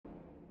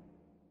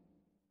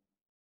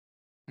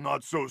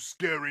Not so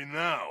scary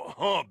now,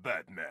 huh,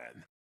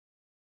 Batman?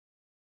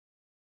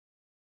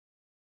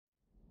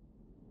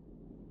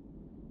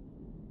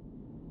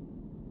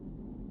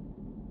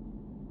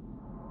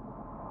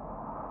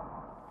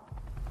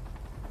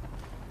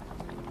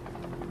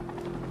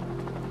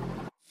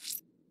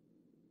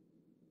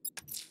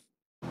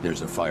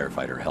 There's a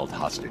firefighter held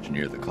hostage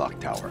near the clock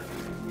tower.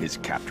 His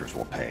captors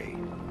will pay.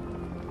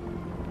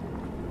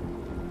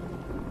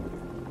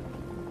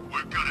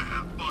 We're gonna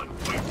have fun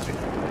wasting,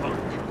 punk.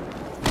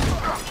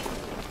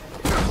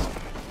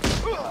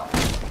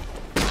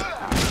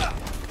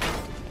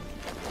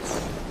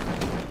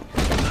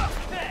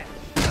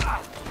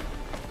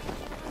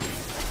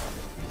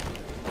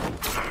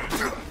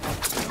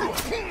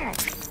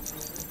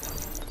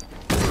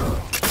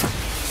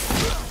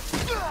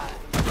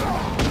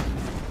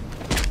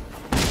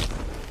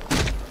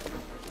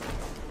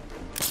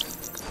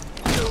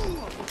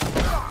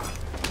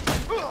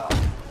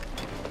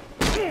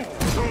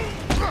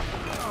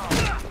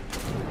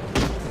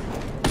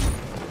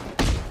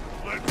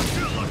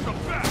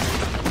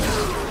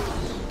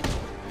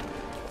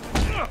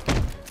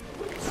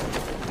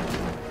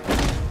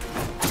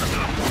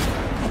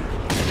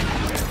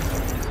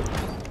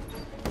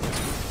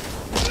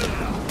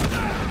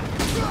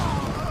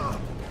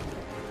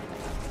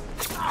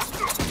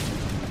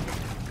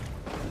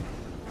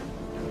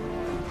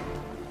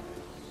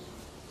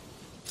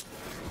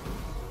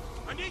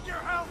 I need your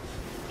help,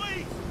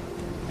 please!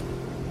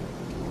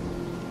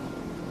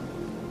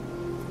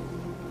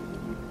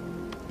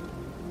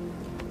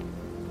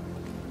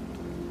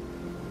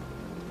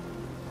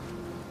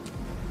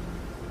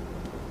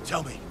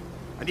 Tell me.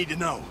 I need to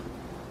know.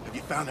 Have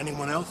you found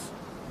anyone else?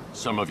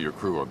 Some of your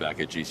crew are back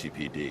at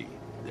GCPD.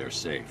 They're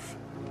safe.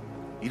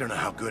 You don't know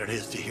how good it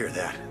is to hear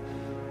that.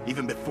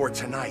 Even before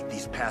tonight,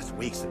 these past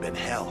weeks have been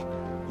hell.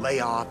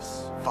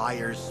 Layoffs,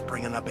 fires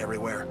springing up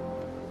everywhere.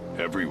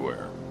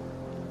 Everywhere.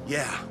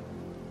 Yeah.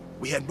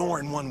 We had more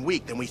in 1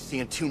 week than we see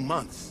in 2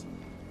 months.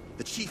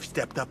 The chief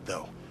stepped up,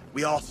 though.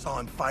 We all saw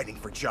him fighting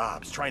for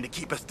jobs, trying to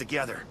keep us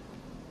together.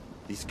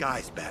 These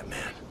guys,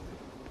 Batman,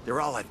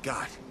 they're all I've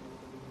got.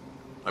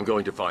 I'm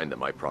going to find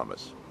them, I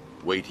promise.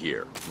 Wait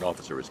here. An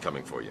officer is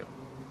coming for you.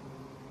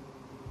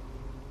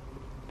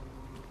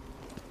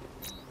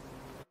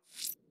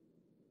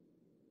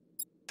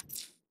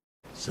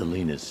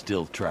 Selena's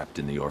still trapped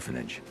in the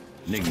orphanage.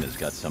 Nigma's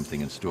got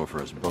something in store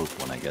for us both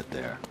when I get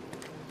there.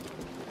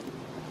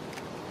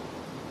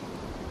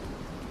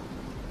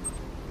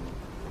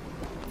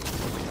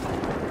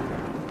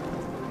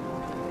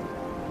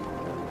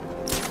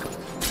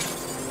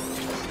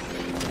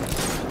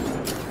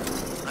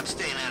 I'm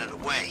staying out of the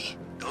way.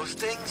 Those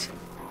things?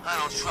 I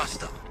don't trust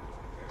them.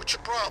 What's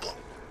your problem?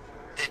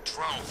 They're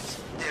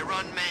drones. They're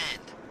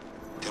unmanned.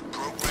 They're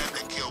programmed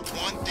to kill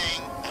one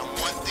thing and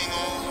one thing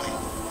only.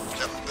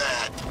 The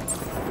bat.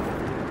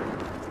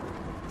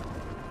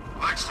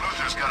 Lex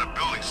Luthor's got a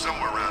building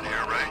somewhere around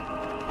here, right?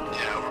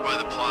 Yeah, over by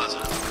the plaza.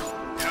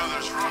 You know,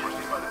 there's rumors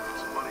he might have made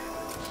some money in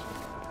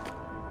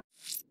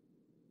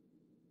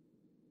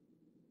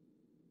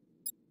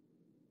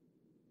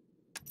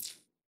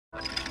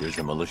this. There's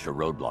a militia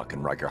roadblock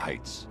in Riker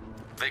Heights.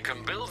 They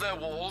can build their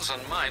walls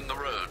and mine the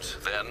roads.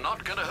 They're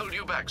not gonna hold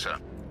you back, sir.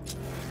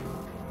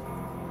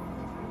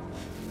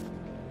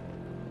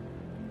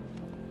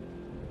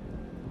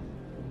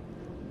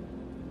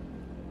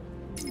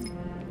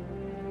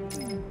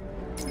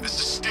 This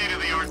is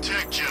state-of-the-art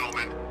tech,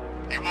 gentlemen.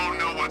 He won't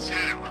know what's hit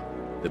him.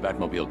 The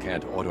Batmobile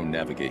can't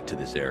auto-navigate to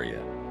this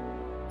area.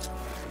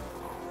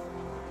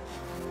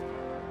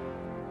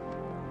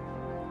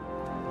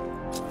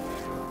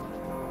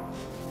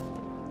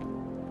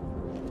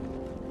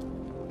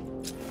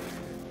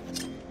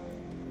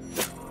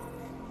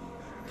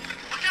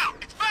 Look out!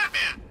 It's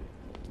Batman!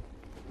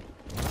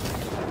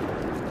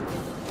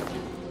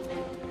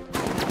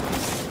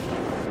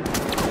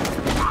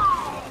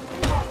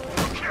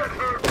 You can't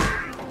hurt me!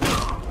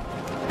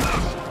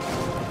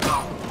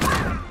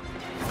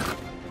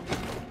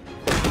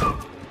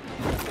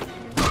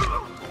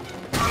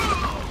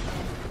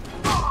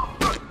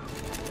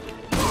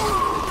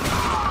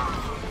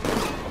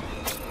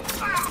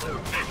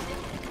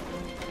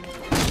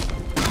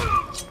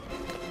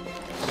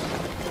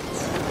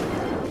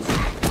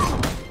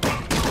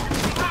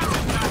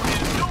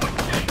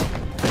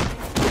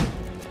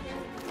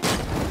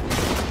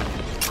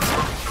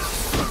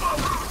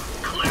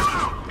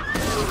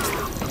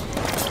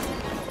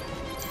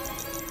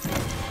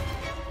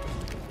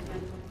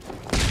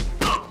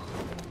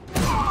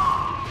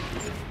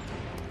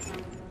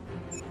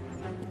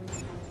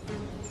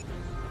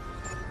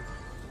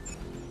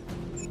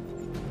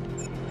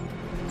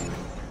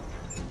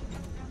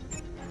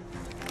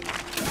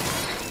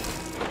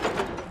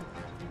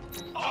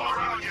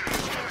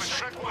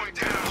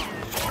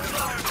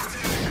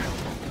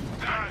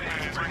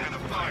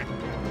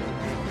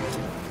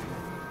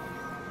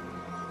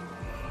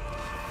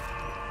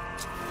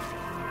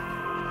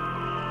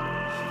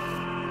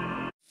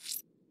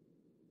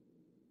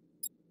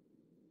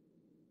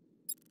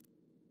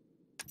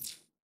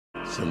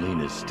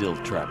 Selena's still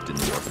trapped in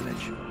the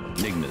orphanage.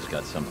 Nigma's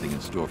got something in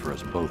store for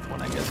us both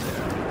when I get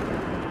there.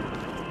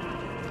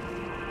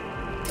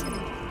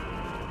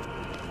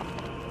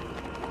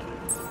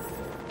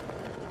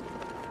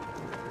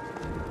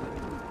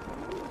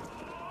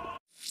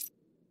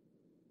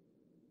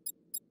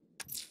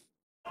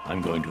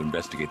 I'm going to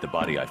investigate the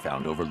body I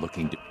found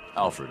overlooking...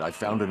 Alfred, I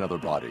found another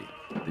body.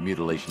 The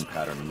mutilation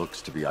pattern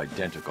looks to be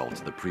identical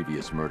to the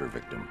previous murder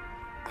victim.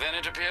 Then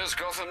it appears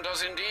Gotham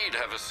does indeed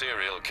have a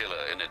serial killer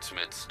in its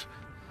midst.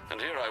 And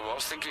here I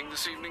was thinking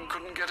this evening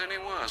couldn't get any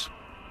worse.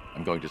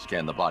 I'm going to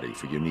scan the body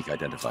for unique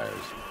identifiers.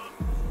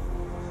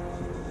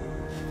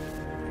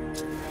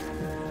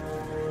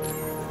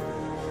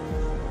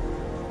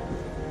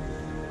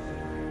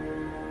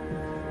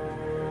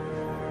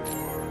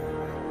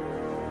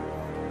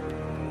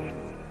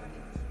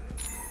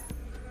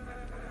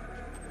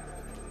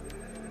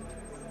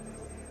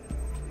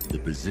 The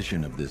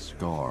position of this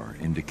scar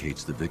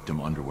indicates the victim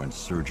underwent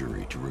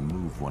surgery to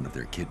remove one of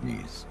their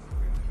kidneys.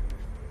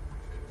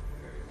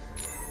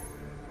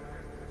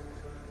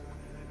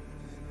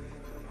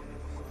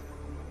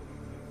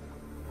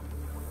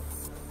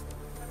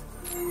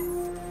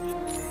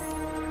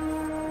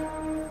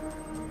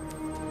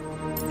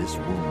 This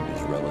wound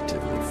is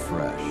relatively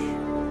fresh,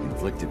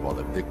 inflicted while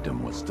the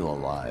victim was still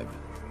alive.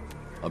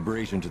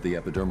 Abrasion to the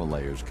epidermal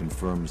layers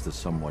confirms the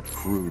somewhat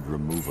crude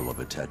removal of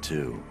a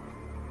tattoo.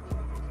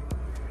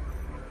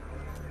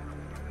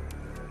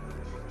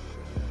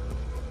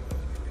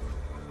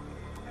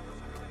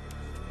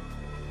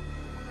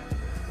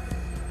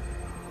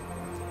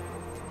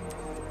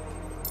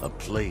 A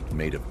plate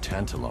made of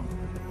tantalum,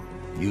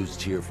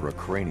 used here for a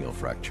cranial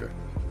fracture,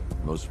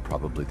 most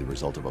probably the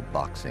result of a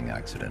boxing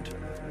accident.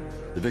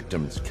 The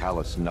victim's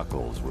calloused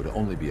knuckles would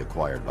only be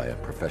acquired by a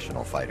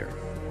professional fighter.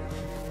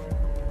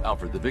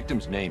 Alfred, the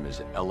victim's name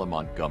is Ella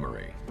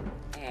Montgomery.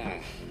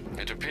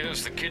 It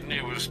appears the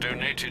kidney was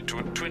donated to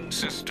a twin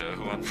sister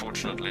who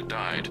unfortunately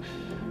died.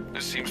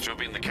 This seems to have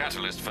been the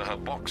catalyst for her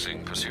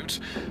boxing pursuits,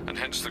 and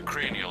hence the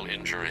cranial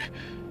injury.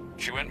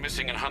 She went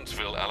missing in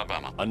Huntsville,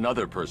 Alabama.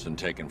 Another person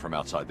taken from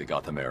outside the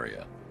Gotham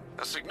area.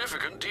 A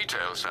significant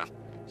detail, sir.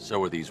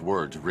 So are these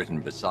words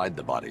written beside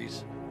the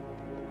bodies.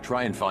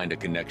 Try and find a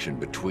connection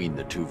between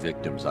the two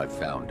victims I've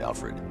found,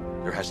 Alfred.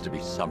 There has to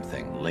be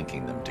something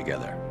linking them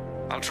together.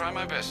 I'll try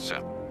my best,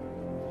 sir.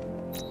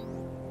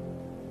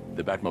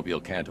 The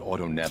Batmobile can't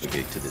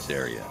auto-navigate to this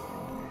area.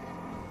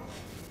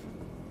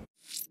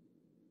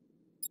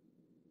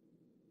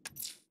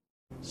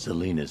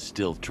 Selena's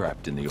still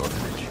trapped in the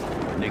orphanage.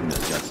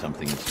 Nigma's got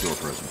something in store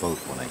for us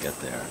both when I get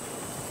there.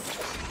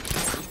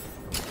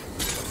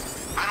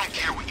 I don't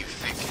care what you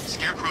think.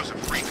 Scarecrow's a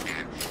freak,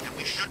 man, and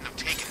we shouldn't have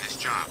taken this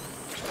job.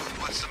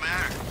 What's the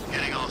matter?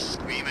 Getting all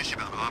squeamish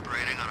about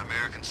operating on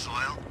American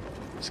soil?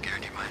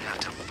 Scared you might have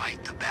to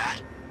fight the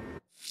Bat?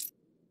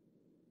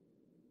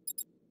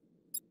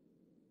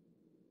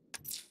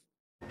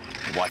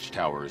 The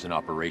Watchtower is in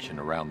operation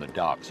around the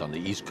docks on the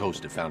east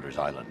coast of Founders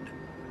Island.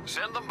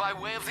 Send them by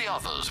way of the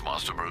others,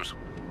 Master Bruce.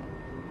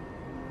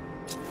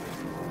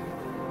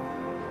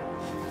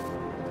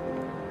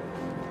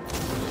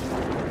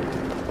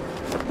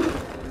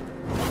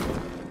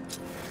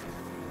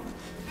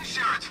 You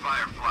sure it's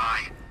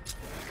Firefly?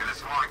 Could have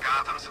sworn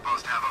Gotham's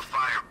supposed to have a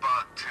fire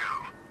bug, too.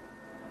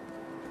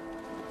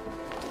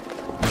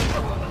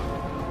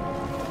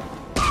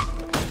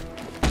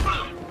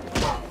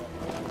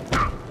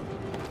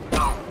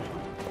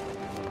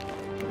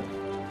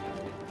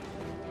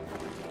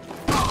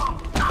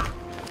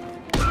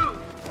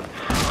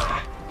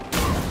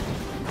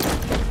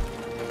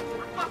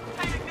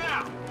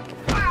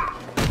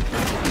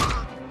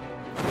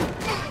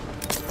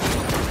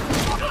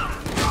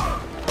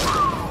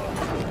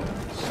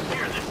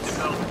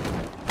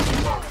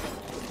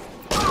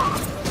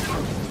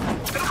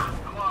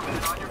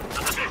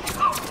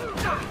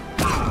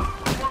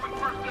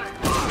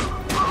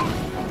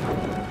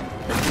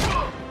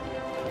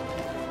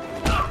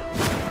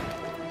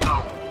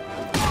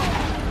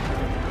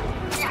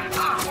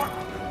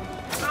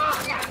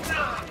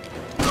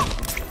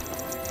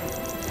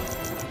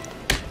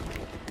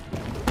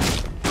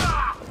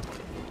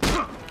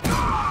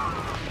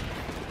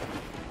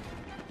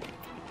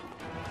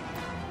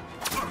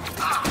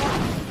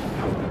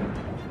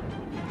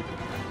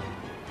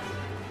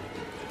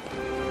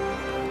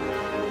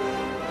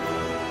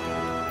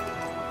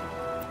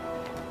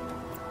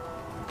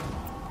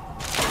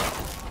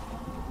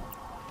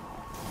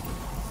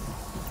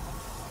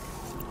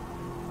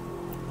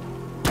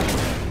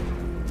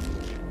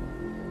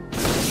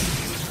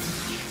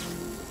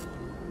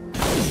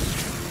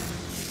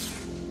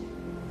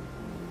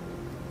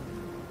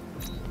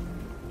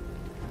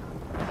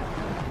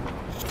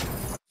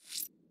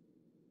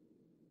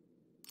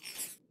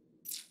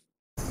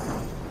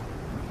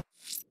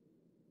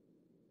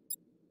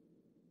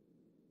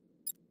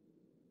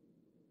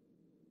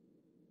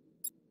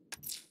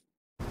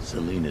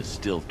 Selena's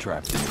still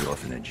trapped in the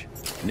orphanage.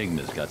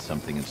 Nigma's got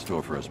something in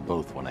store for us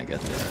both when I get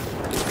there.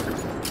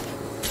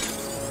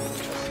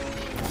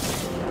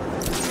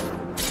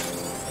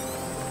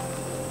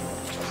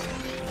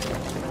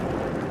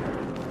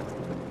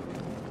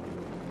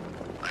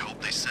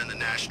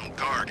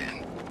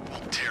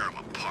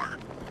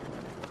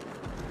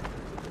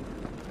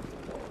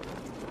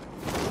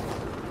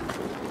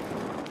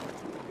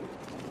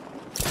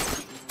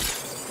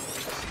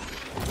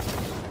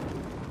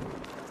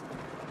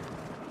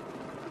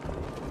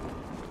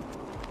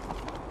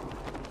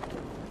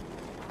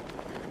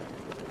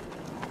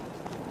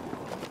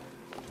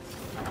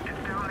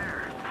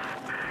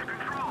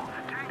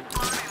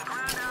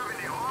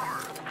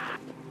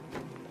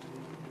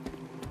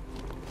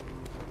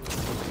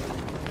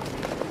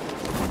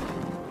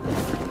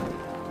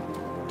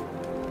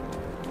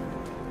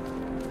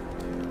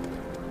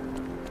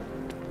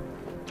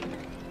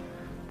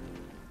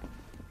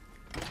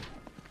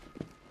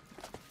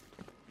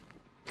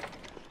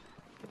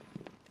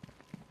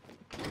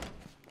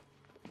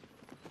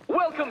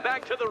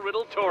 welcome back to the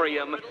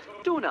Riddletorium.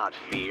 Do not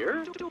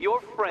fear.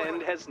 Your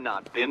friend has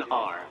not been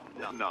harmed.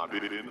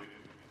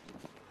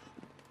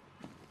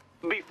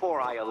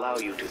 Before I allow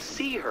you to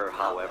see her,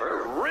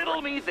 however,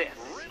 riddle me this.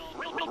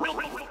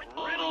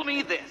 Riddle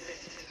me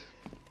this.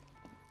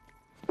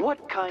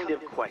 What kind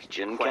of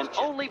question can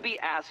only be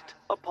asked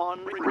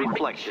upon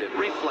reflection?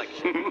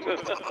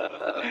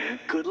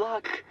 Good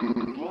luck.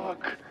 Good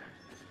luck.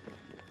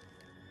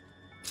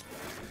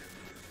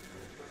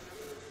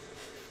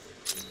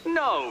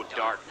 No,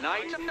 Dark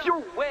Knight,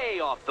 you're way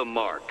off the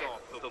mark.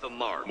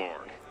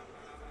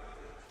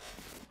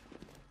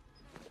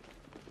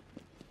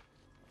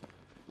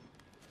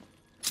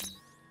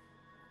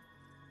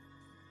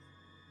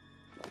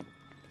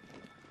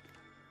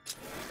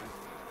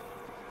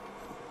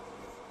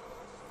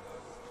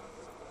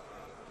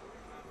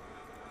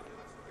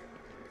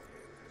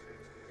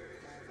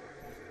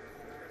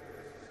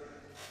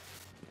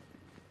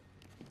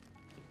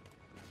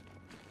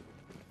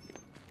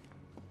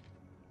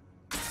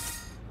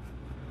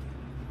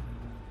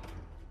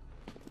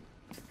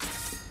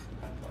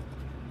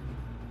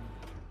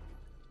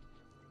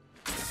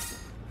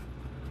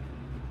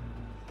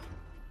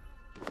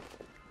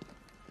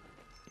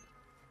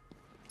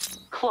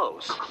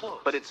 Close,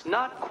 but it's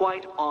not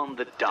quite on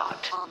the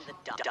dot.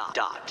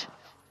 Dot.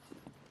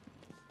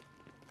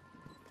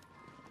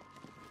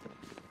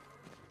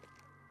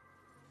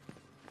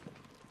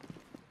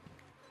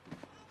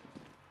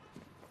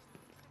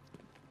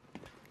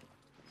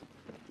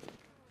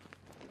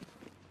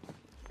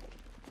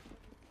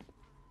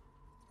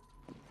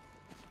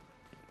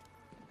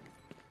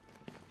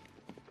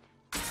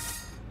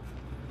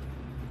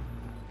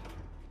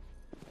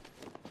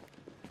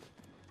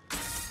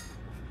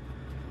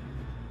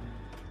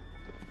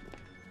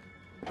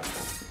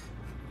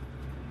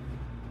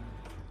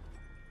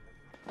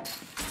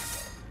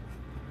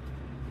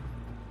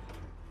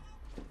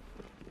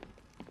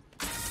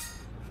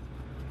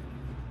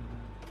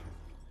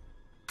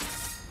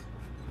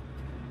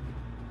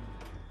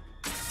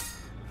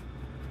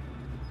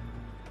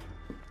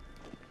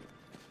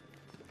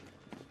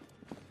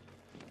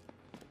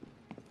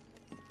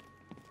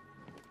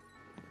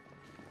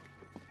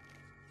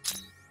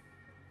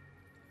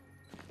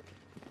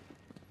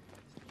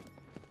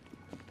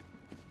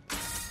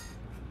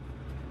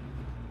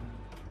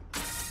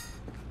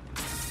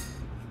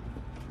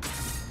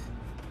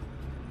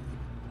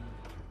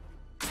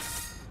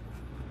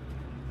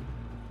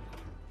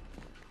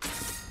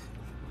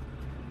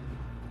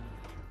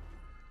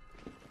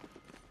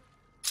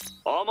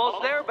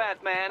 Almost there,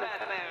 Batman.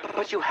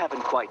 But you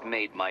haven't quite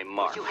made my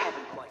mark.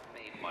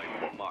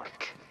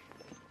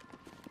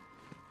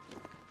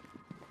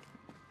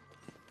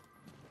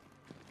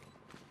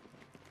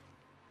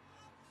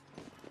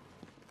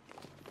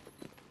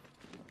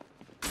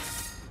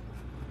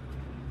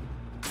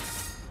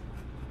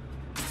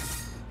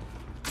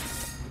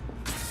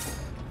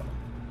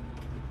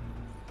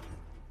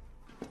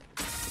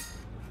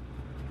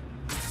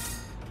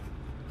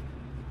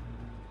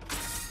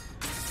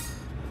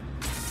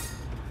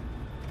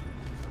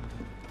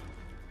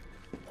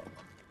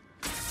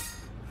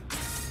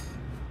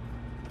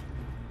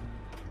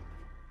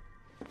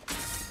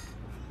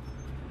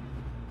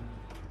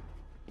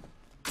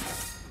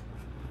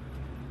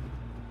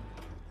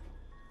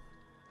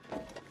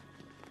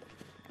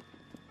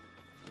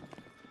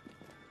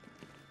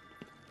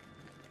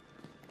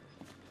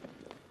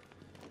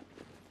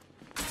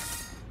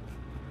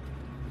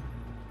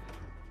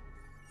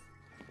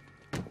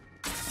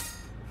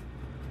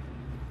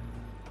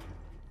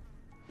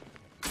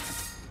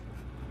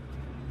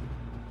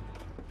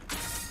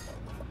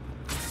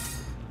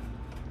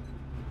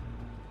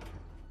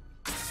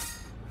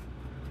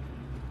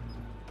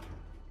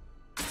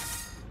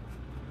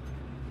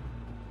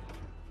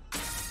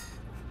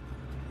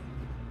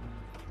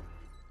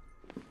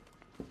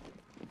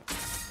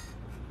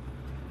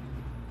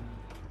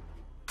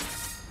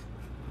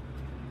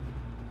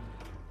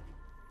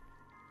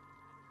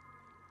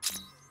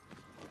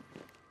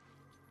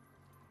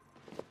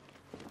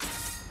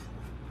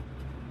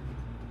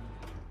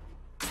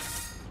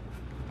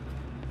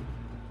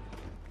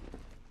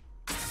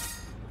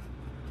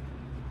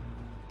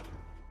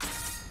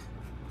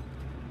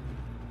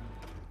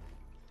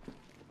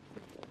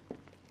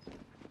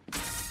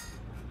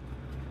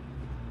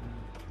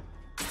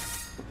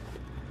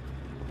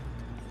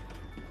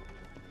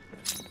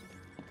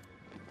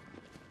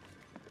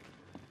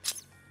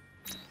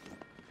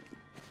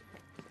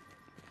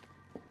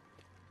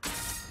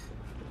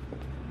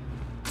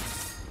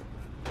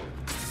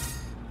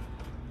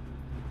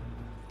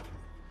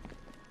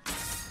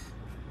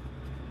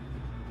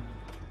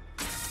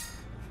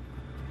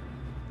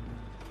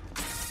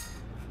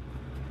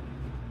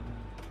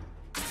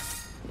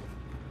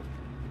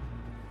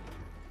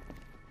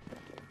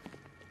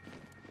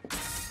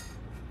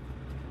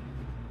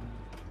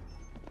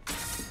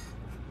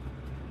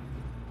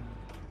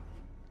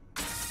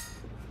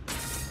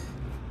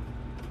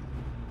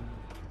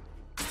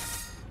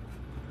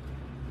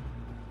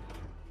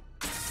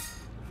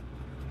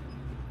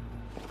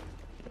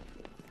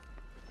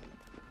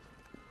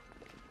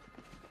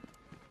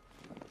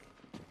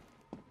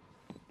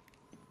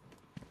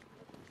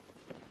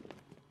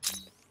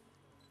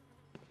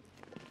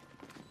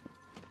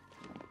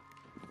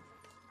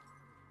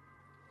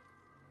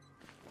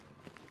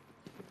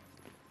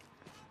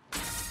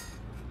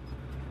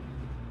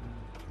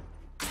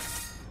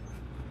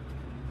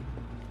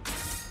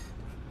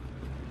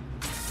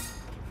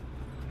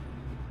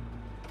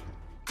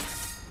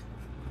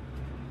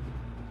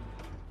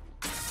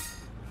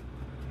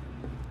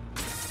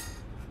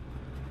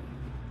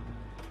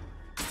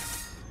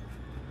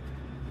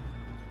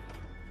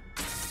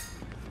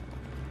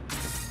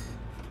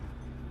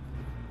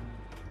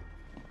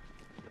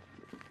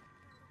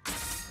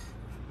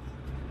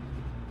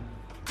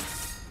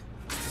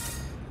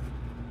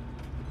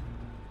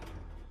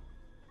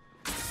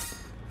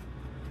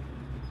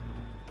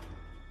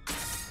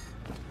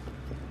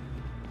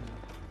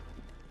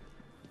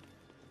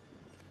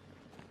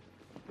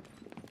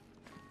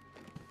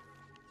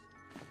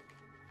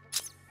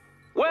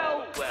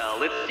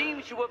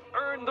 you have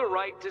earned the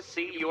right to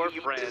see your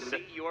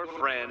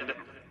friend.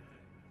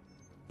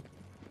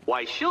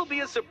 Why, she'll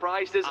be as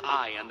surprised as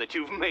I am that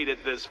you've made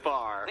it this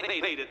far.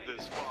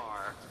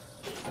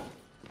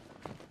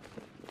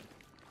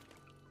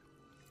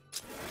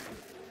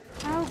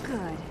 Oh,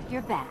 good.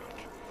 You're back.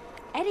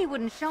 Eddie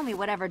wouldn't show me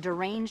whatever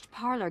deranged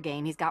parlor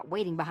game he's got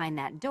waiting behind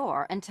that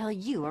door until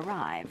you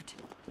arrived.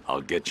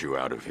 I'll get you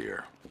out of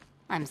here.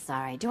 I'm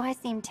sorry, do I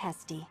seem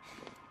testy?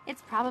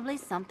 It's probably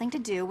something to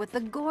do with the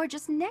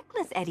gorgeous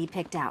necklace Eddie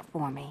picked out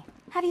for me.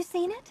 Have you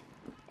seen it?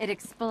 It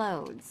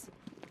explodes.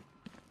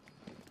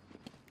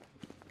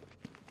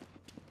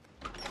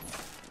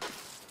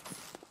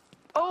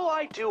 Oh,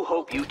 I do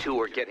hope you two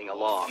are getting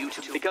along.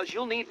 Because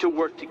you'll need to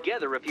work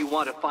together if you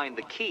want to find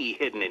the key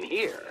hidden in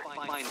here.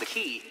 Find the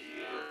key.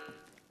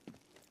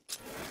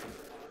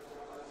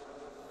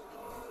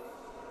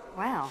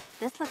 Well,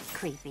 this looks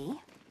creepy.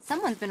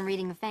 Someone's been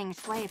reading Feng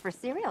Shui for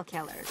serial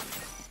killers.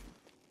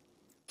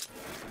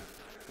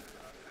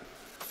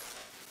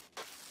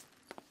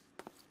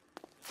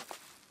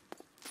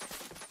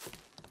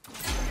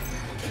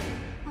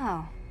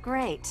 Oh,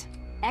 great.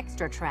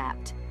 Extra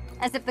trapped.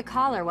 As if the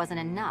collar wasn't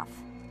enough.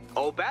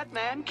 Oh,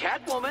 Batman,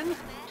 Catwoman,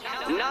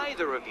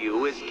 neither of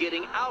you is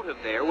getting out of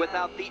there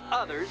without the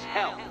other's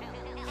help.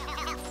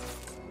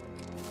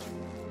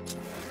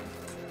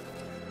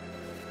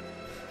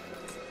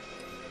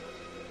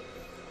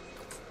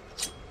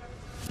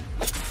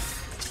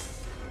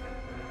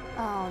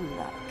 Oh,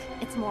 look.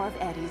 It's more of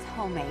Eddie's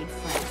homemade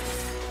friends.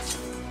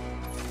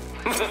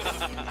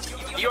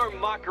 Your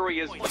mockery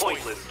is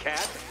pointless,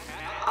 Cat.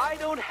 I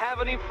don't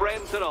have any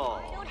friends at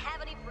all.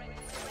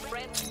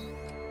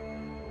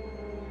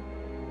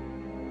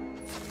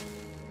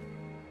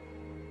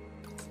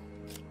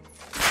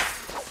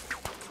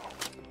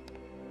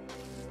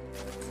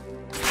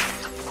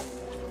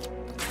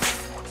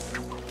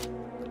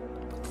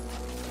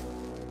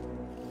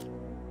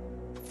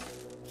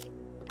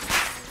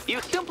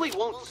 You simply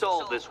won't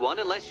solve this one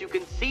unless you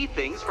can see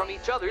things from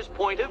each other's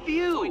point of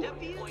view.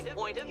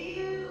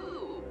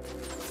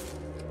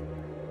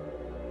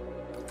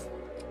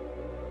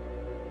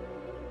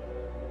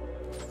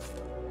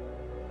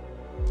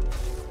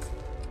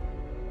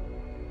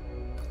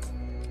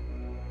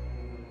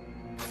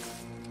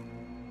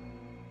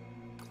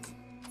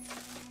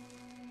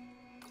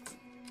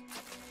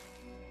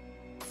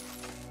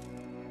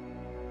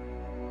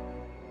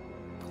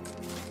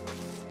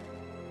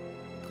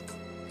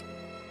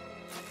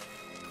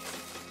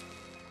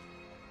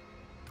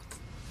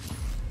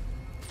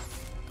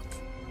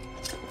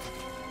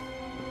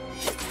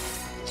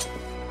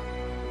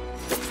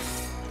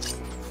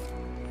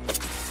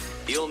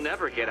 You'll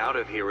never get out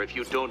of here if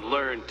you don't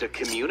learn to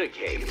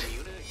communicate.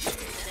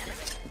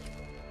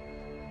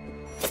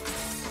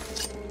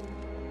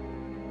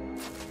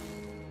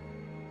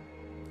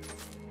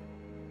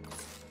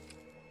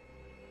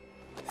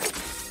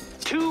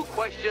 Two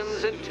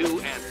questions and two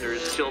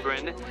answers,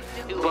 children.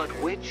 But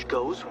which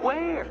goes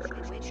where?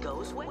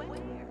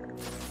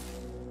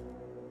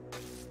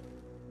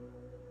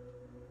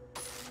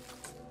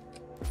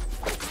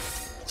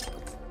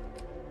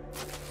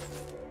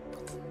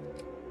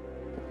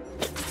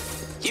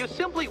 You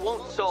simply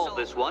won't solve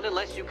this one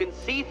unless you can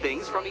see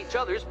things from each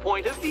other's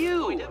point of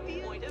view.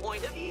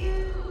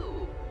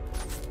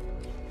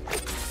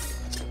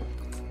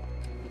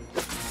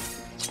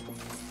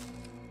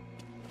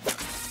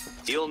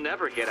 You'll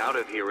never get out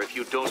of here if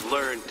you don't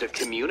learn to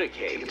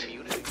communicate.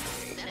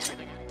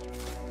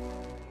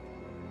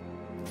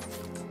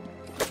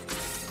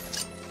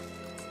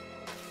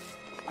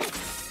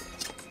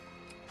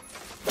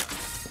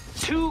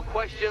 Two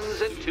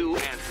questions and two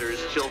answers,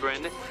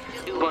 children.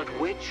 But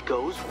which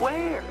goes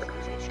where?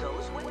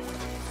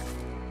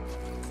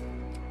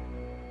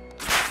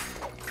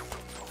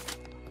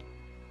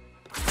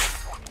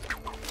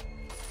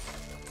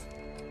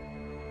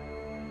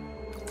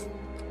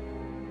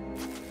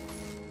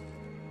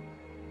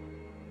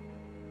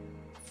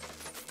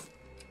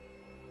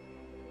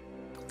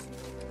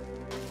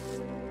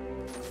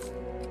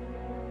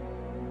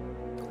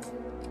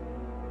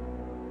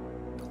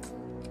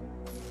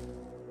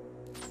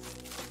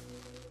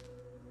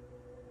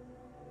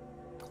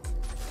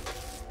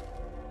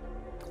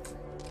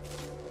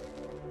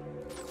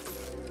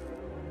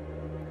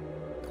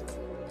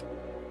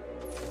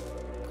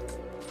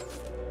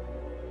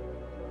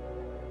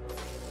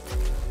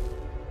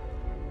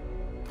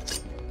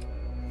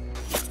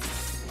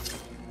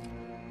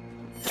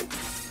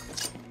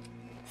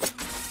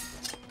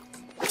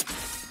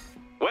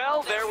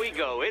 Well, there we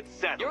go. It's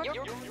settled.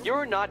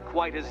 You're not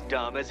quite as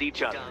dumb as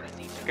each other.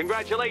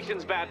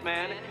 Congratulations,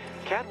 Batman.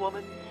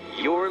 Catwoman,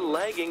 you're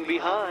lagging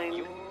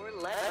behind.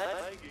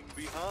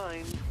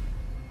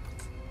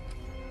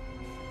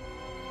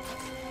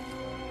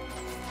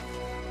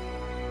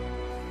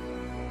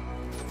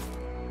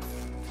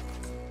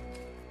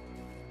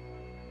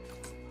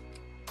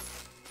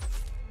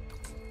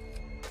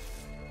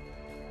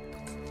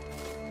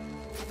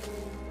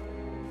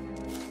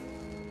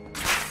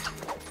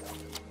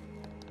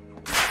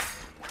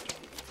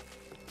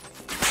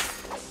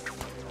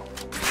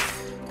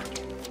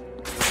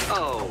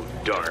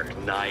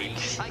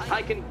 Knight.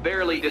 I can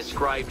barely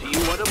describe to you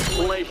what a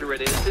pleasure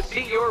it is to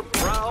see your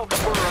brow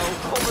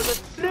furrow over the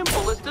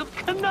simplest of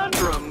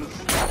conundrums.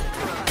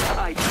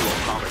 I do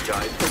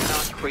apologize for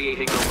not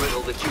creating a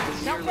riddle that you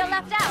can Don't feel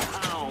left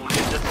out. pound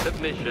into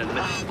submission.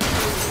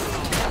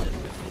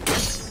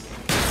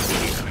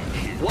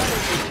 Why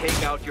don't you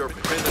take out your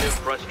primitive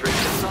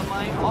frustrations on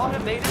my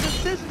automated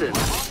assistant?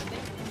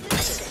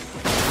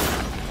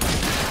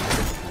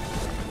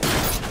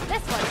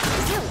 This one's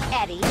for you,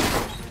 Eddie.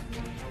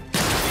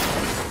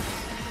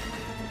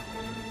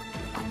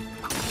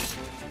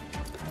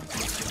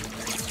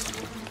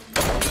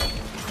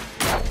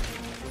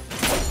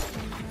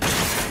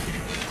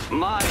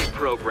 My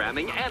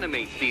programming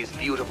animates these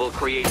beautiful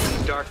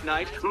creations, Dark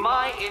Knight.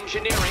 My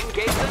engineering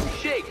gave them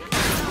shape.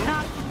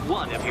 Not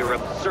one of your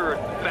absurd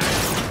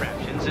battle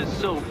contraptions is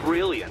so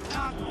brilliant.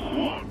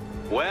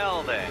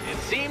 Well then, it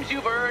seems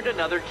you've earned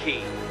another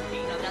key.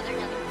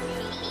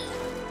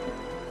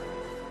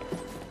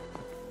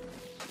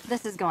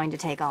 This is going to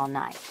take all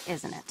night,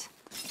 isn't it?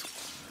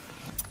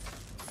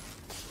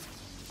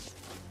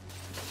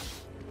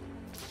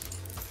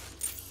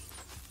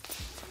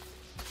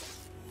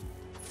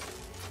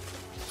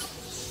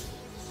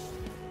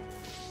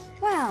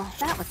 Well,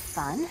 that was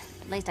fun.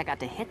 At least I got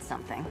to hit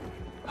something.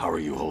 How are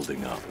you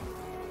holding up?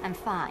 I'm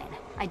fine.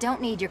 I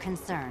don't need your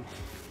concern.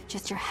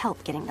 Just your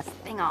help getting this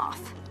thing off.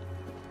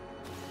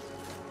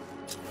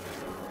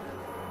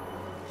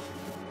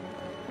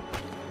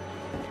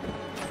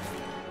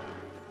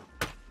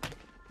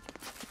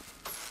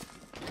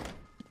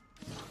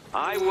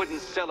 I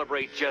wouldn't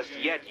celebrate just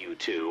yet, you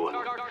two.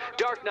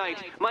 Dark Knight,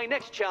 my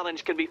next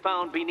challenge can be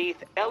found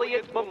beneath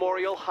Elliott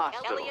Memorial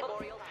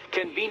Hospital.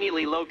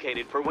 Conveniently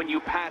located for when you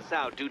pass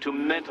out due to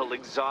mental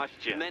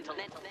exhaustion. Mental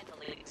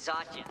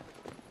exhaustion.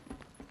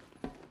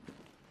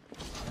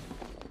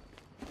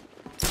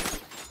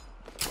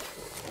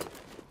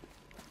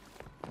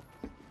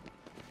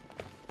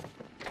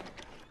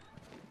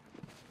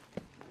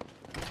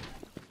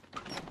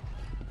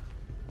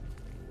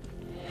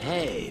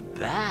 Hey,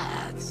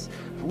 Bats.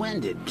 When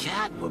did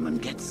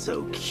Catwoman get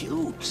so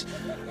cute?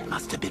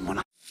 Must have been when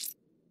I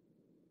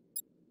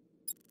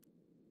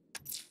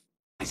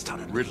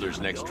started... Riddler's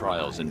next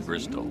trial's in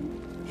Bristol.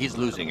 He's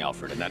losing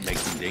Alfred, and that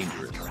makes him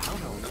dangerous.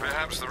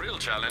 Perhaps the real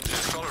challenge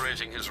is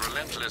tolerating his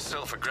relentless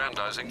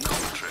self-aggrandizing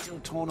commentary. Still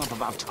torn up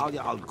about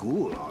Talia al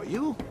Ghul, are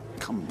you?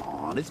 Come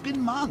on, it's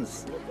been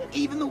months.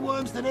 Even the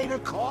worms that ate her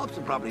corpse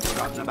have probably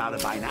forgotten about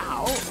it by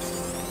now.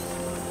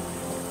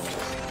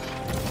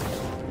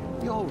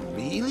 You're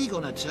really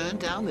gonna turn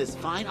down this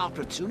fine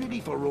opportunity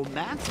for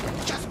romance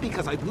just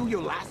because I blew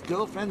your last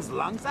girlfriend's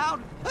lungs out?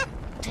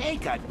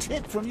 Take a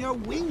tip from your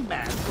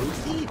wingman,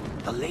 Brucey.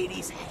 The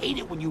ladies hate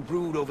it when you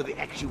brood over the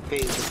ex you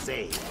failed to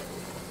save.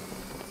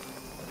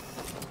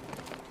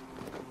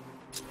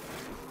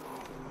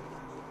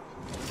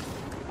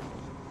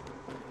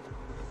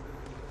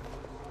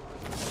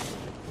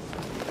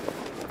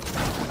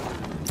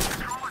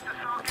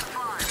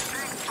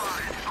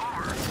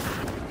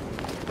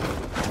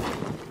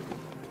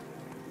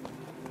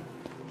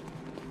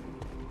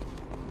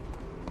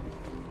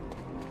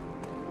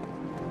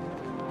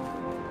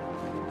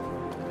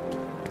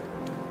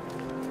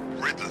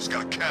 Riddler's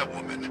got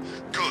Catwoman.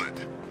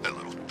 Good. That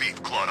little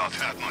thief clawed off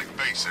half my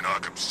face in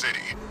Arkham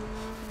City.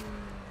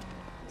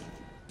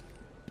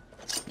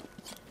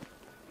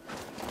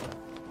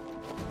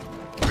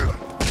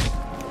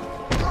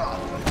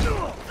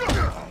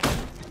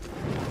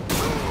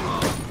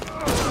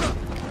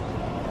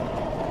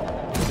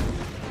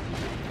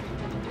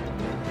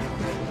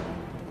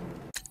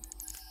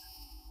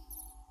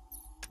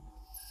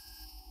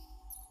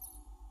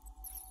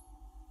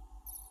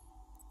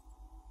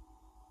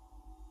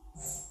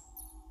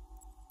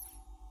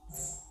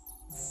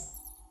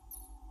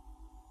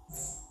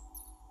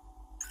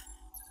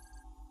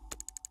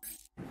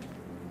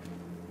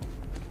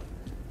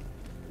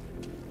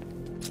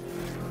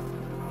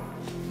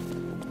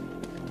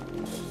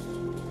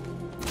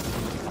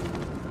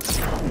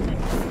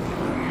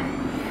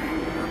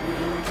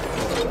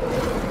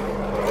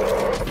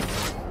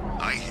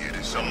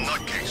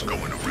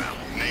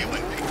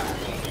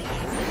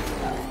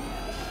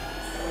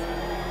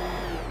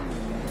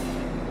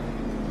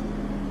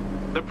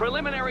 The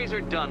preliminaries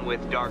are done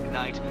with, Dark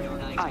Knight.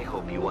 I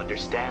hope you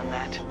understand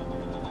that.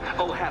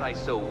 Oh, had I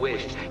so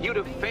wished, you'd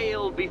have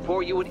failed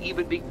before you had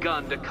even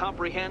begun to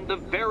comprehend the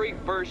very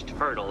first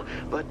hurdle.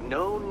 But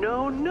no,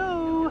 no,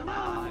 no.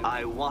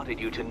 I wanted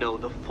you to know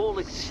the full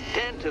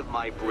extent of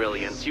my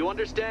brilliance, you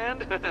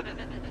understand?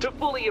 To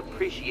fully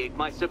appreciate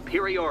my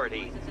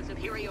superiority.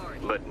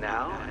 But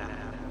now,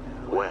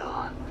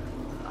 well,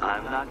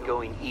 I'm not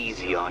going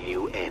easy on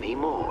you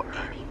anymore.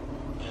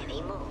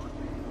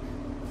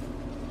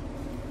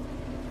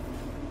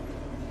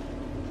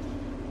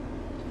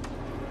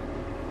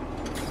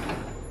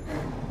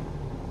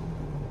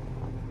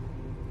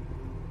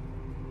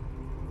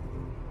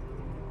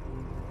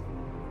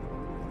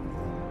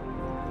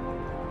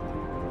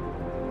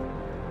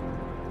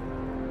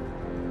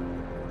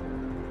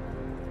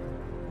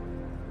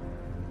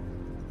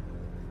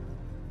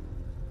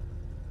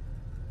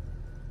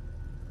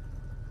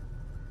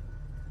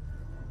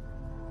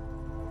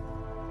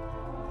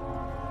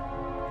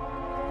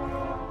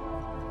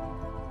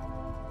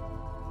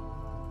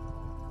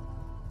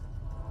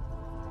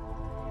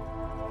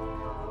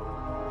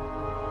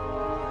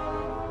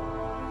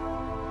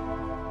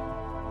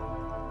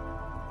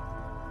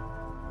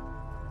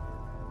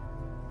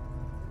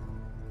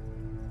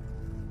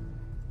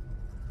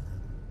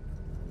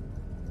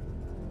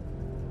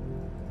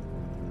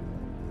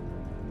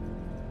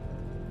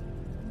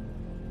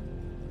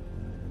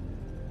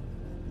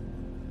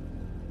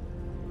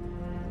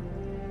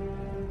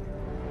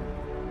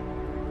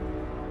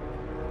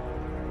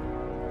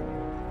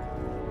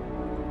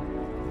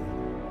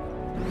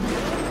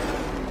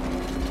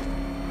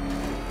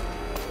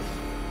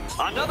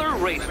 Another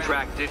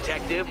racetrack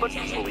detective, but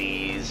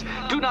please,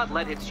 do not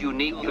let its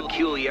unique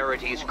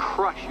peculiarities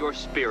crush your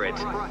spirit.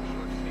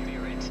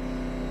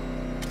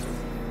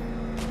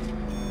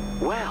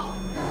 Well,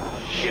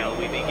 shall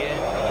we begin?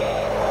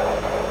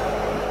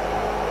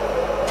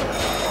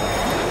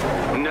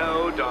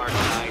 No, Dark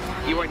Knight,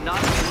 you are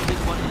not losing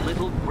what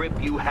little grip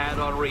you had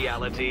on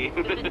reality.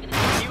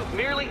 You've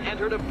merely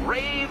entered a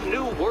brave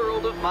new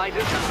world of my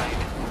design.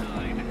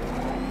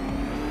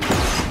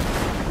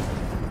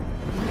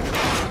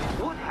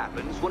 What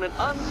happens when an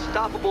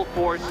unstoppable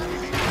force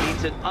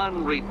meets an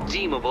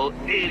unredeemable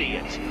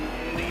idiot?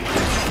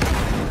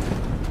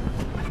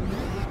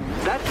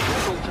 That's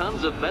several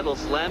tons of metal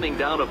slamming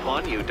down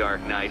upon you,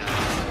 Dark Knight.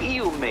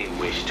 You may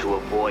wish to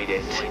avoid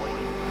it.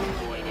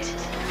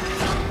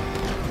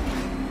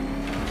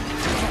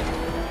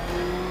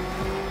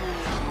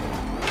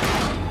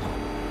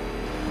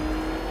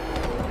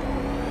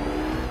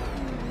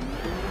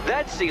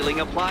 That ceiling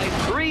applies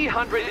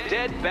 300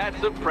 dead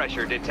bats of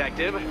pressure,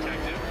 Detective.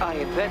 I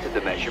invented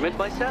the measurement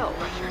myself.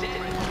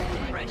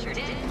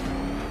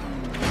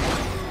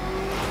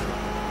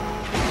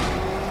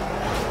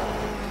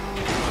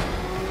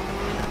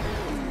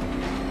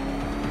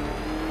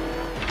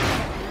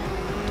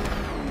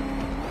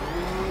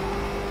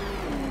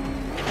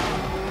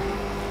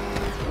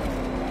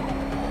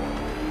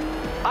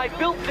 I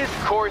built this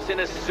course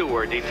in a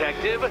sewer,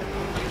 Detective.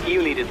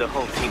 You needed the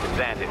home team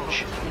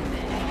advantage.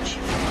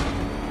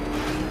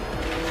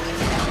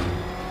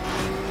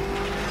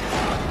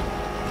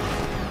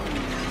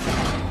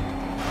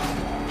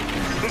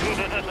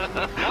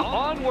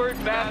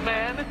 Onward,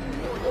 Batman!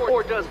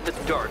 Or does the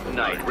Dark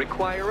Knight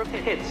require a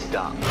pit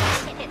stop?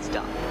 Pit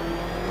stop.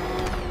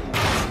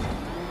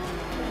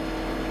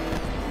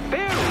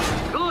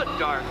 Very good,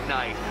 Dark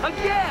Knight!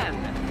 Again!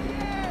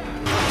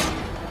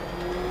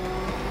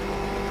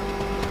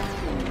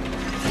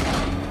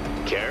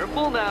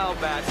 Careful now,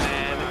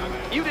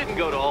 Batman. You didn't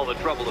go to all the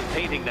trouble of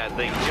painting that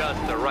thing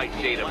just the right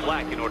shade of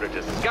black in order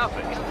to scuff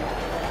it.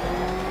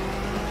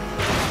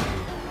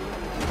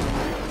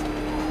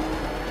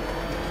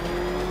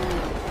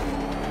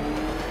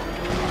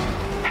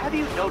 Have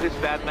you noticed,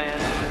 Batman?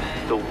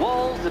 The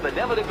walls of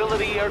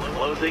inevitability are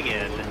closing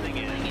in.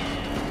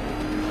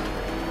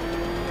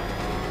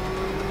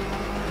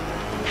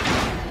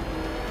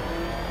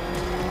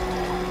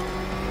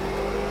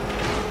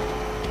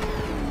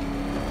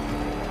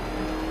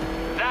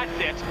 That's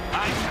it.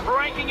 I'm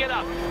cranking it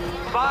up.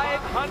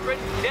 500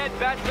 dead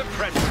bats of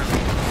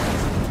pressure.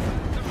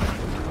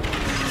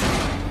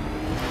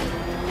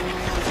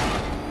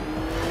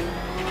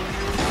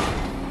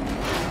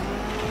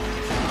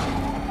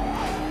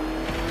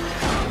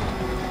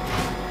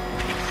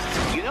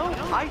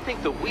 I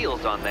think the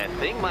wheels on that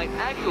thing might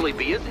actually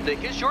be as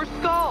thick as your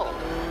skull.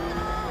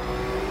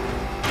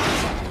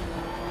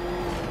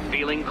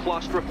 Feeling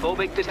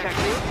claustrophobic,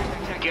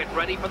 Detective? Get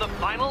ready for the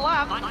final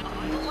lap.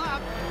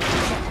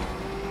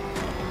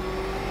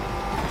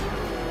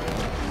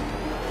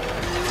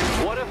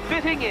 What a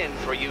fitting end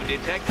for you,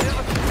 Detective.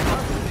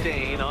 A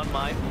stain on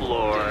my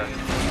floor.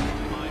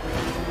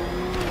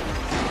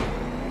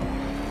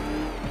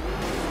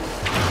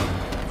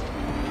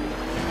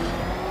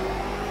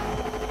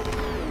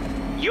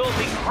 You'll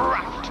be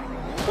crushed,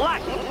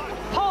 flattened,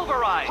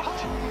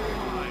 pulverized.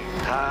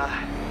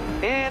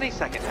 Any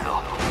second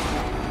now.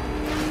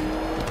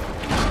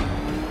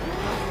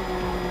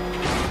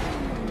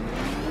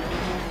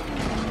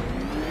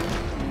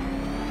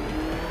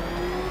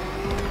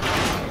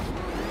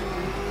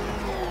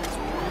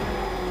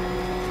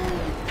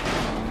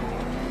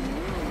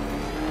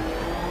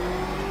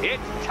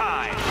 It's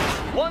time.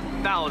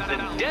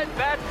 1,000 dead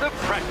bats of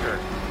pressure.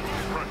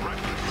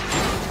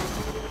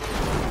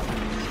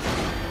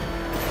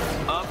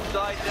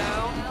 Upside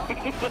down?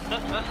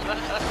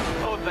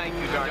 Oh, thank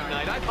you, Dark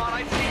Knight. I thought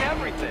I'd seen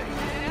everything.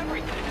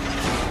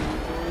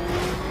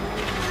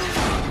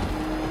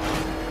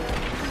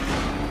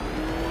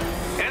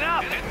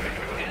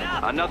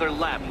 Enough! Another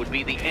lap would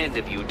be the end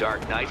of you,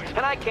 Dark Knight,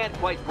 and I can't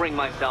quite bring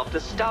myself to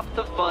stop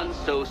the fun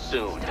so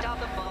soon.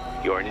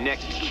 Your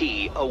next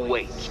key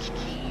awaits.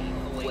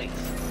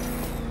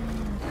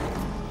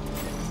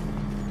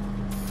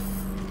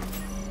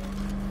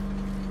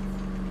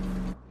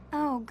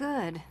 Oh,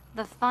 good.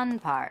 The fun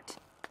part.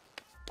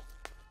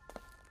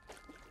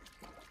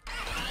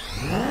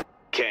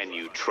 Can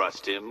you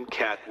trust him,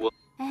 Catwoman?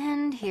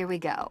 And here we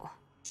go.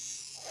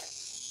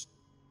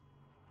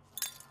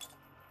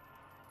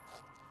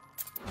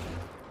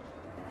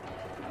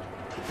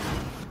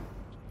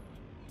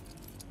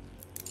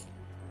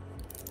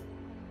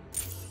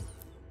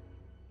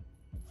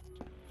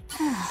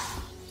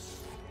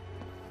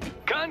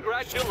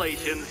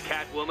 Congratulations,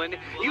 Catwoman.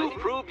 You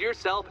proved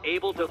yourself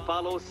able to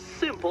follow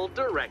simple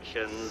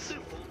directions.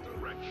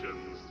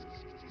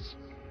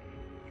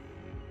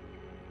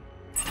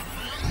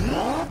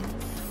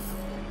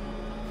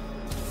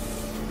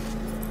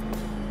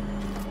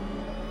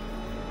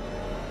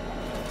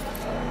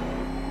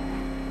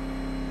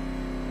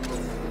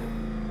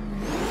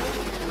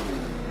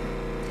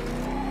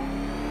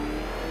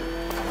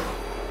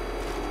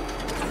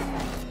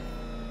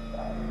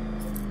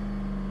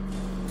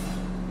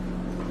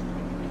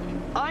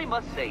 I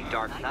must say,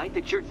 Dark Knight,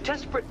 that your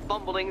desperate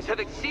fumblings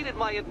have exceeded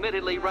my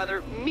admittedly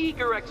rather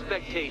meager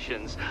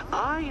expectations.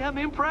 I am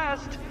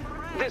impressed.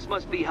 This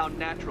must be how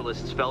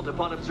naturalists felt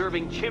upon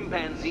observing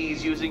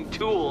chimpanzees using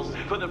tools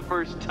for the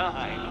first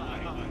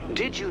time.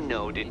 Did you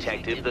know,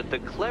 Detective, that the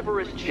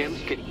cleverest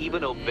chimps can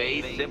even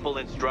obey simple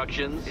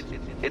instructions?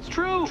 It's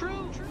true.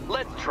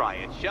 Let's try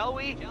it, shall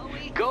we?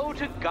 Go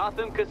to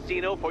Gotham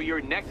Casino for your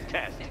next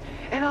test,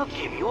 and I'll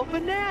give you a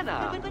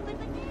banana.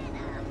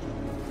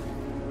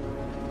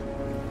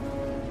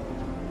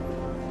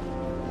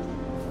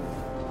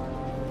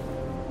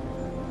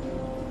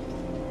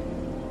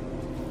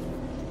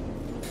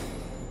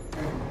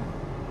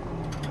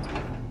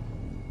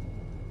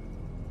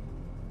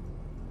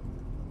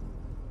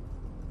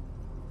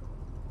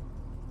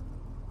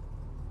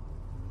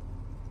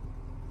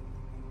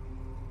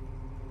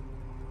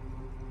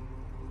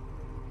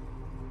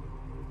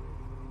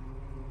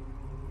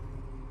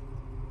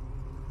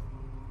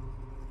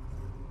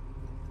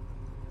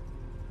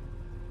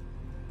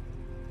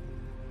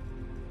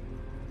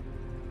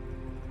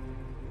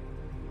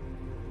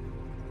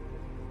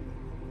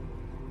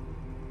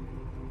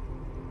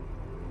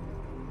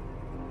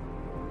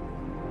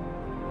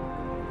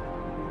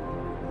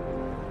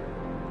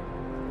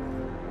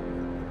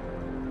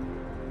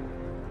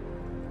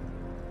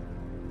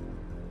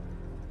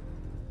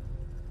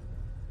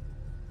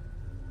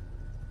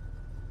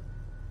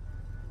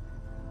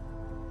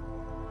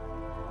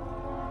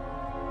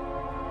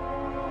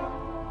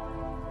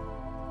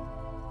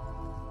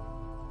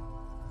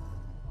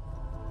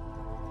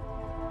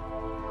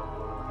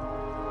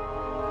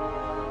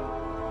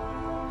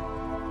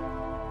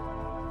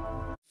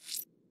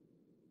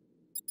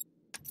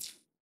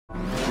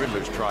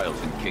 Riddler's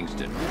trial's in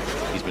Kingston.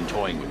 He's been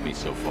toying with me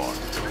so far,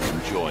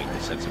 enjoying the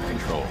sense of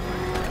control.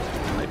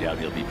 I doubt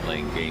he'll be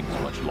playing games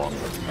much longer.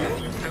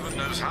 Heaven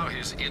knows how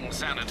his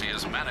insanity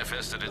has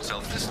manifested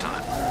itself this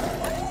time.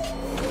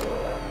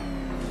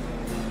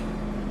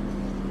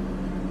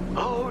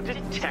 Oh,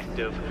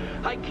 Detective,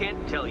 I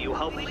can't tell you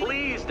how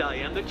pleased I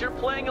am that you're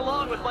playing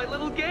along with my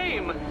little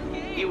game.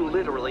 You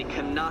literally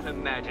cannot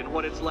imagine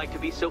what it's like to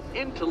be so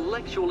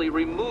intellectually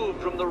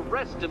removed from the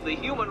rest of the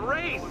human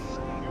race.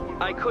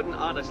 I couldn't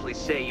honestly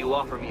say you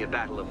offer me a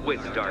battle of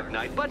wits, Dark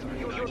Knight, but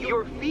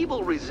your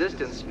feeble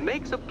resistance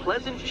makes a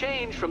pleasant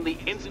change from the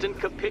instant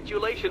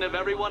capitulation of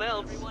everyone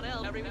else.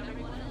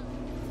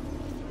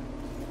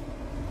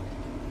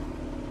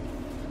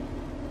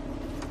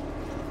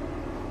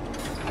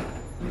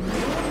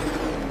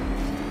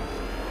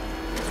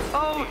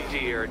 Oh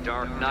dear,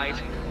 Dark Knight.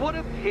 What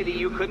a pity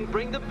you couldn't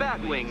bring the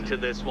Batwing to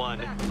this one.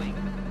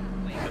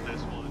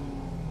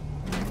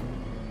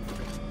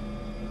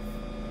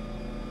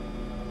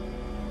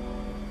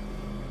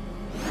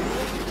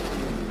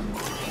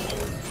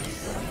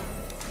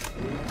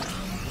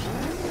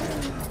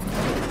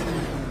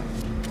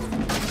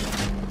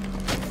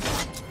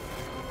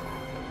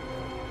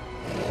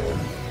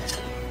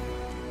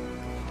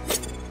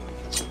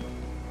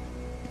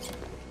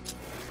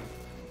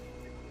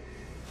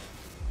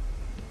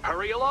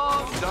 Hurry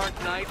along, Dark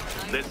Knight.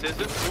 This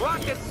isn't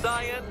rocket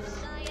science.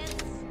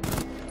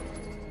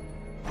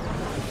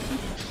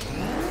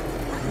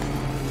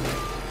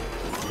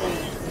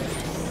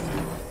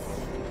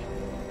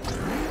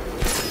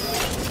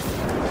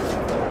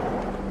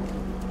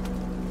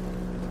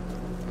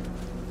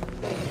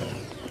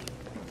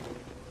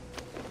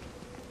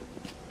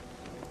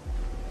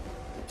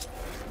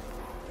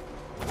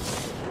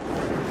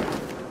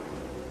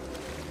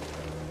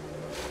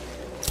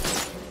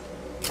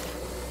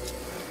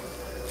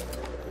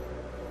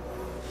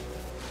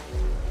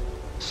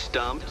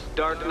 Stumped,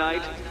 Dark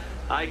Knight?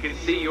 I can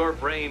see your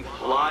brain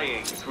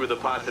flying through the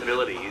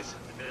possibilities.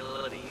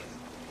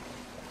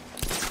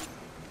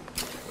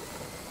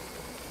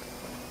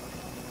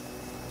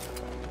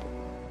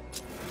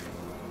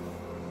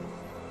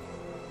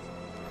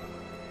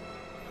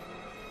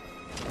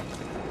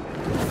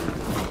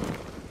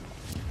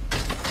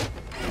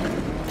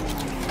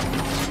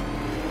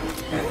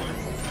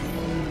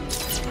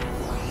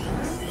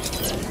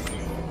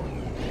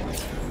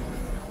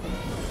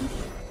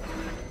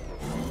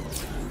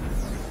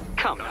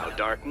 Come now,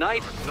 Dark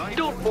Knight.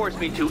 Don't force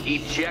me to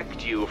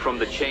eject you from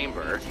the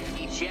chamber.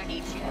 Eject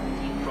you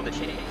from the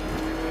chamber.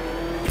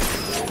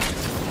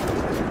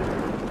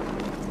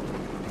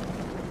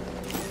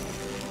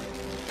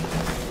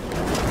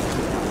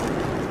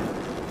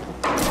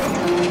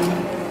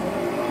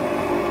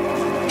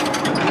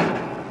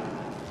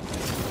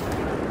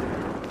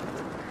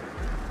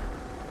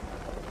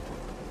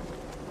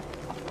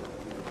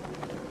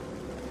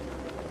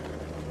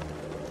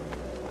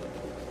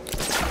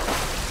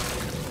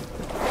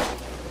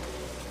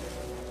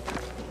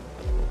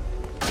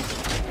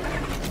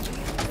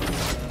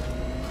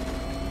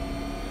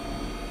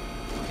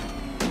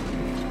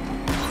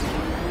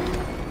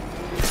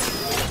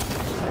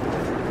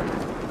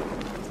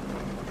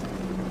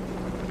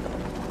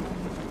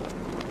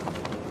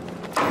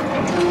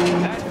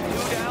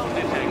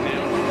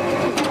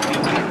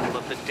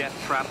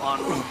 Trap en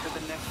route to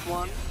the next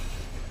one.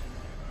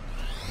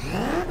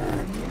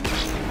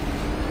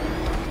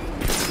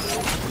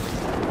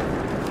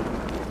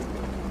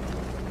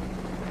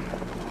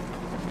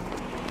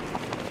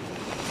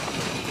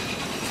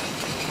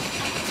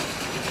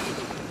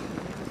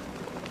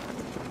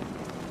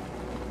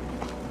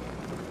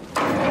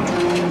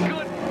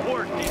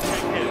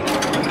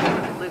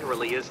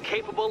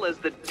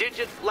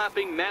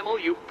 key-slapping mammal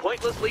you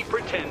pointlessly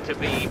pretend to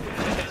be.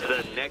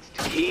 The next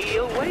key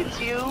awaits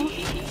you.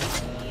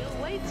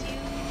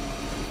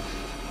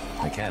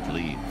 I can't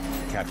leave.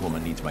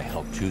 Catwoman needs my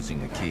help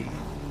choosing a key.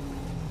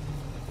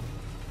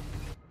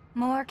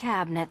 More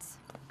cabinets.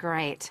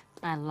 Great.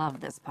 I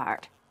love this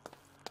part.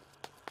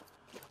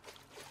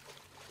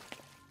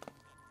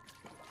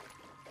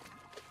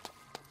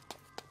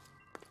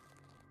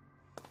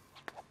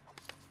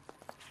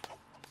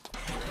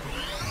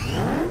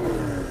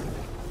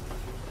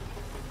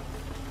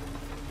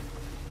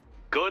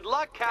 Good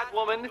luck,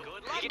 Catwoman.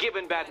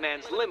 Given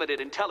Batman's limited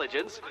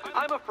intelligence,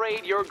 I'm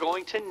afraid you're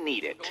going to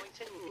need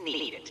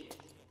it.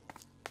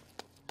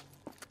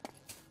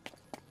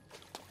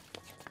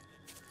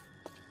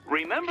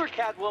 Remember,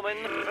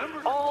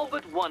 Catwoman, all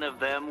but one of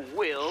them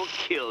will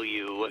kill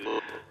you.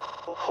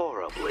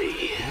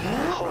 Horribly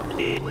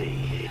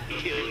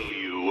kill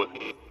you.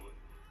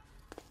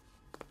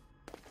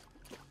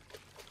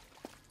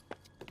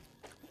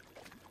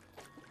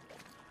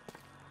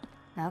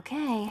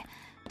 Okay.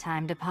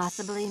 Time to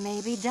possibly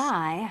maybe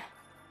die.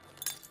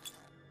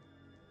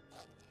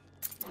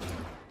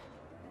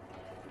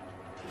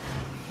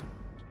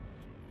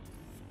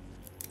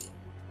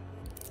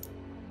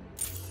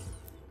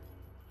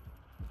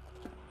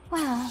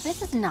 Well,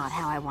 this is not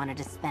how I wanted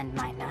to spend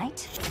my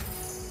night.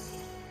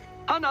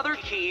 Another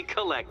key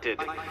collected.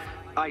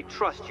 I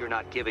trust you're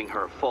not giving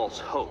her false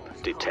hope,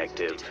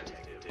 Detective.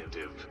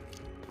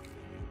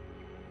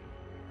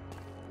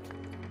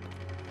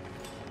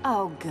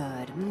 Oh,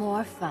 good.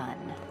 More fun.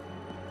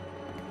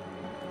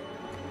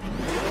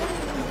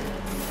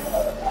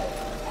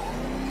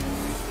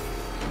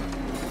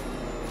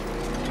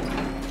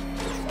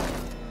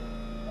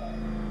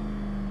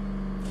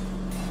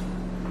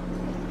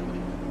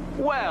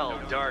 Well,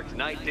 Dark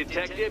Knight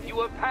Detective,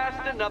 you have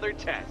passed another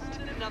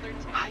test.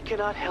 I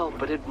cannot help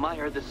but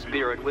admire the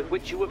spirit with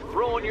which you have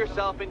thrown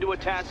yourself into a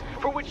task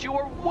for which you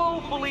are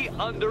woefully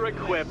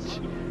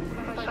under-equipped.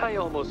 I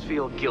almost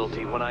feel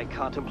guilty when I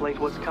contemplate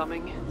what's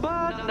coming,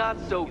 but not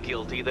so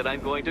guilty that I'm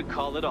going to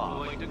call it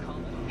off.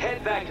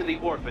 Head back to the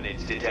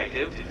orphanage,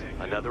 Detective.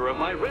 Another of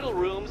my riddle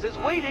rooms is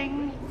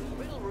waiting.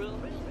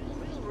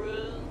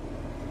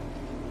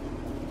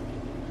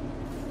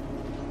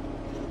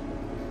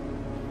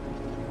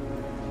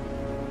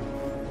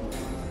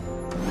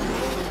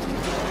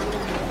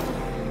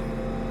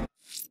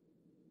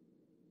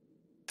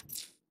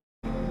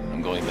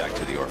 I'm going back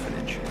to the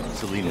orphanage.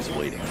 Selena's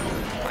waiting.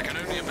 I can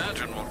only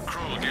imagine what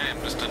cruel game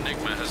Mr.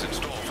 Nigma has in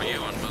store for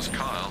you and Miss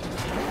Kyle.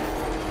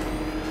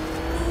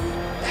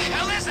 The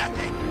hell is that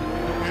thing?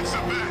 It's a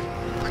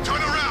bat.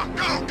 Turn around.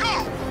 Go,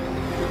 go!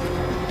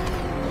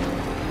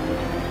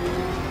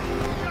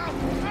 No,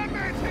 that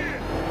man's here!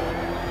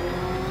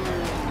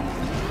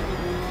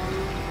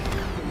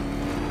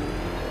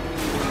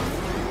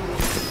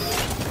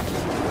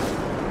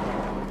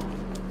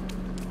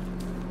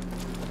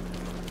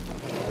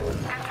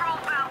 Control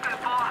Falcon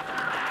 4.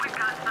 We've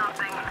got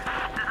something.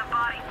 There's a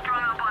body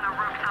strung up on a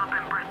rooftop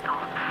in Bristol.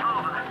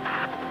 Over.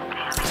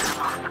 Damn it,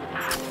 I'm up.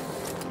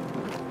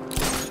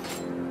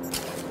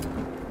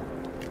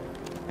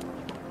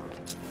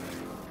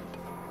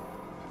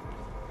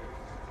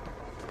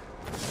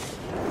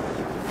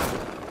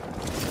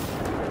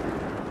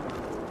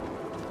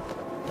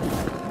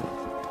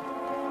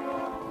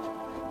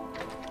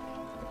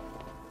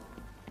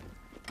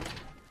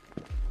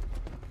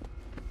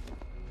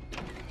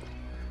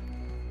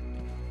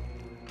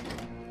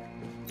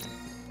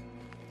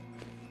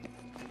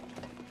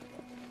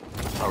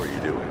 How are you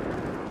doing?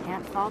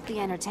 Can't fault the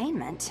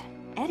entertainment.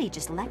 Eddie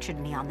just lectured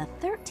me on the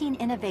 13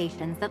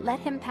 innovations that let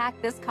him pack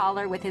this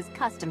collar with his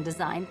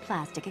custom-designed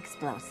plastic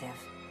explosive.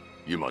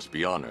 You must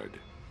be honored.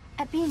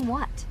 At being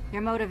what?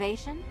 Your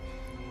motivation?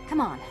 Come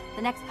on,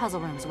 the next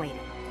puzzle room's waiting.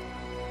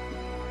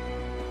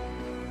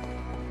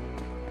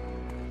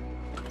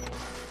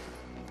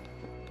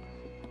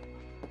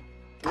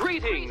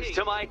 Greetings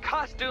to my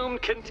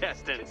costumed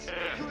contestants.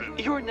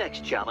 Your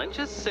next challenge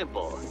is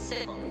simple.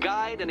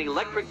 Guide an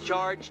electric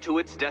charge to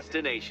its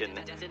destination.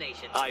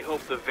 I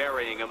hope the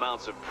varying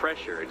amounts of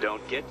pressure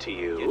don't get to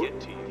you.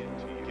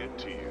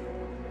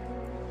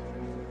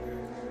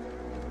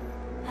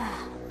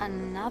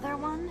 Another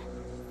one?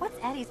 What's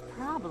Eddie's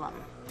problem?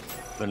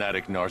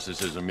 Fanatic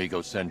narcissism,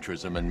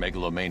 egocentrism, and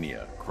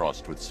megalomania,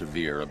 crossed with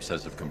severe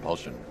obsessive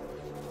compulsion.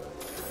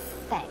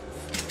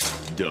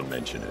 Thanks. Don't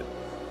mention it.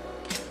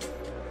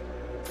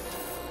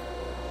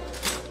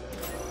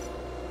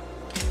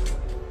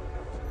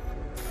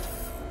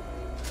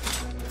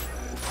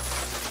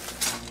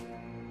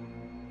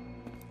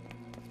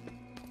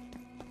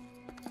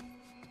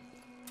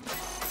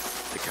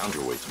 The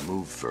counterweights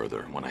move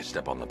further when I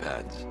step on the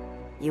pads.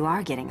 You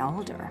are getting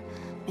older.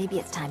 Maybe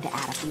it's time to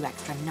add a few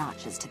extra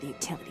notches to the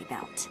utility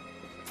belt.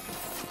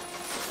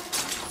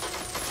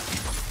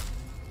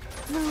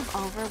 Move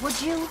over,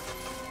 would you?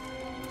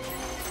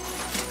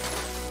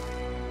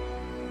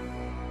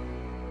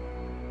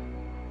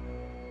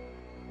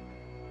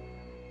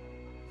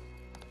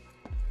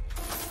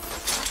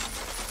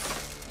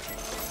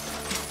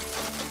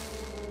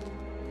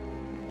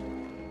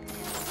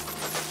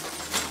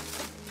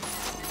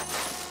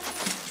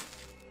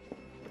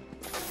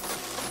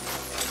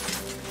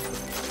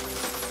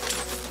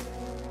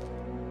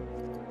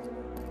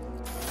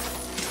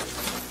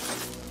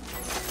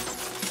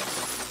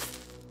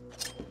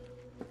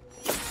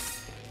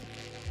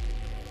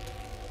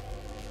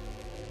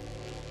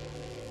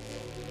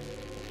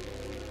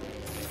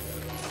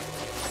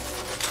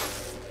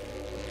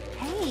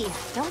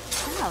 don't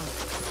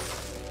have.